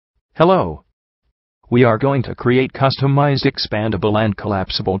Hello. We are going to create customized expandable and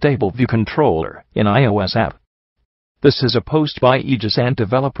collapsible Tableview controller in iOS app. This is a post by Aegis and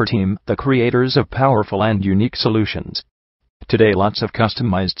Developer Team, the creators of powerful and unique solutions. Today lots of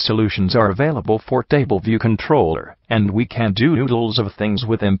customized solutions are available for Tableview controller, and we can do noodles of things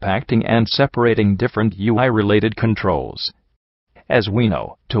with impacting and separating different UI-related controls. As we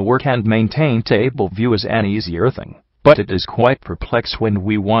know, to work and maintain Tableview is an easier thing, but it is quite perplexed when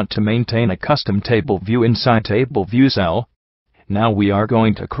we want to maintain a custom Tableview inside Tableview cell. Now we are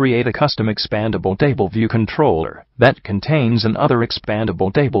going to create a custom expandable Tableview controller that contains another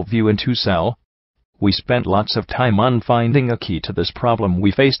expandable Tableview into cell. We spent lots of time on finding a key to this problem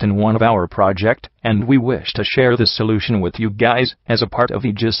we faced in one of our project, and we wish to share this solution with you guys as a part of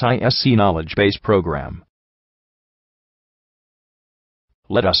Aegis ISC knowledge base program.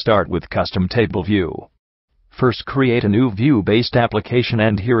 Let us start with custom Tableview. First, create a new view-based application,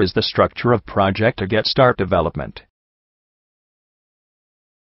 and here is the structure of project to get start development.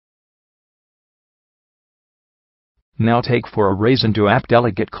 Now take for arrays into app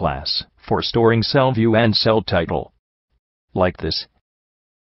delegate class for storing cell view and cell title. Like this.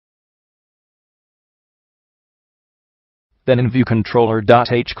 Then in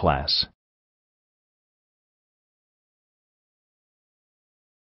viewController.h class.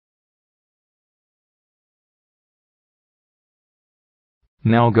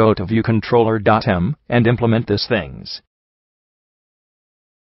 Now go to viewController.m and implement these things.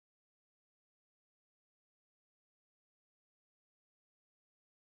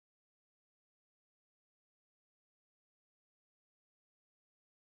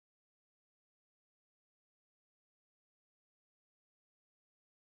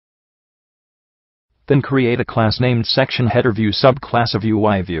 Then create a class named SectionHeaderView subclass of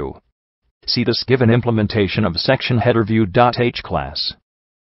UIView. See this given implementation of SectionHeaderView.h class.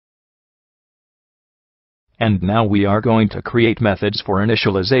 And now we are going to create methods for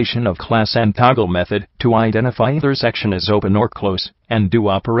initialization of class and toggle method to identify either section as open or close, and do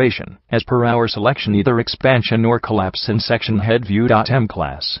operation as per our selection, either expansion or collapse in SectionHeadView.m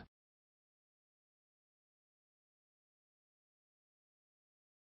class.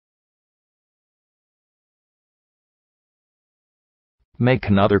 Make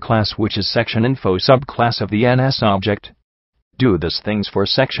another class which is SectionInfo subclass of the NS object. Do these things for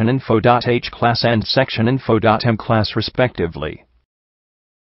SectionInfo.h class and SectionInfo.m class respectively.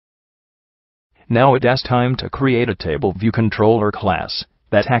 Now it is time to create a Tableview controller class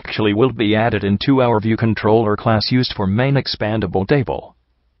that actually will be added into our view controller class used for main expandable table.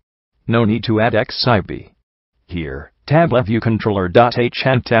 No need to add XIB. Here, TableviewController.h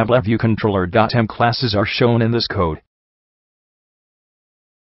and TableviewController.m classes are shown in this code.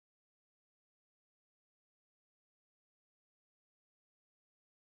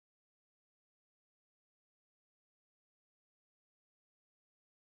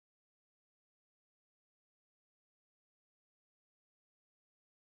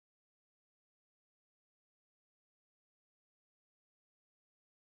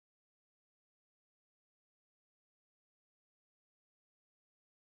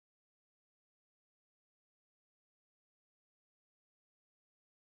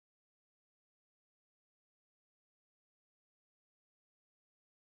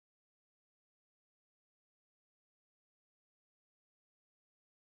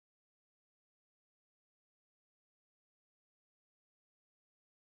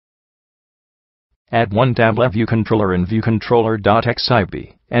 Add one Tableview controller in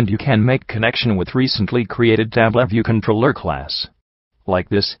viewController.xib, and you can make connection with recently created Tableview controller class. Like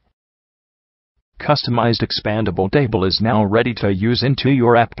this. Customized expandable table is now ready to use into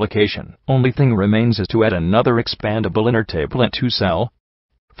your application. Only thing remains is to add another expandable inner table into cell.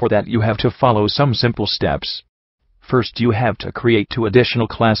 For that you have to follow some simple steps. First you have to create two additional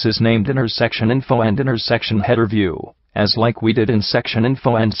classes named InterSectionInfo and InterSectionHeaderView. As like we did in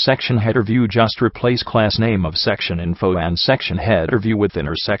SectionInfo and SectionHeaderView, just replace class name of SectionInfo and SectionHeaderView with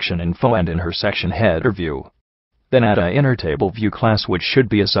InterSectionInfo and InterSectionHeaderView. Then add a InnerTableView class which should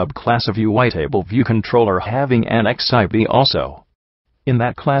be a subclass of UITableView controller having an XIB also. In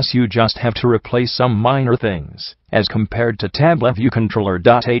that class you just have to replace some minor things, as compared to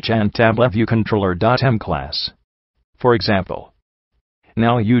TableviewController.h and TableviewController.m class. For example,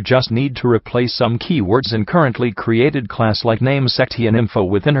 now you just need to replace some keywords in currently created class like name SectionInfo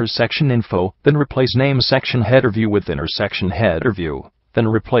with InterSectionInfo, then replace name SectionHeaderView with InterSectionHeaderView, then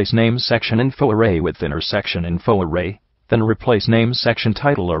replace name SectionInfoArray with InterSectionInfoArray, then replace name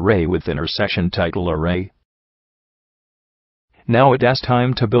SectionTitleArray with InterSectionTitleArray. Now it is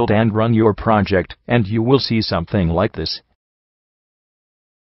time to build and run your project, and you will see something like this.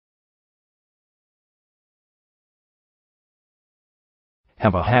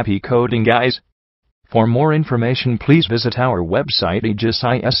 Have a happy coding, guys! For more information, please visit our website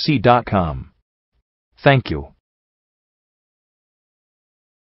aegisisc.com. Thank you.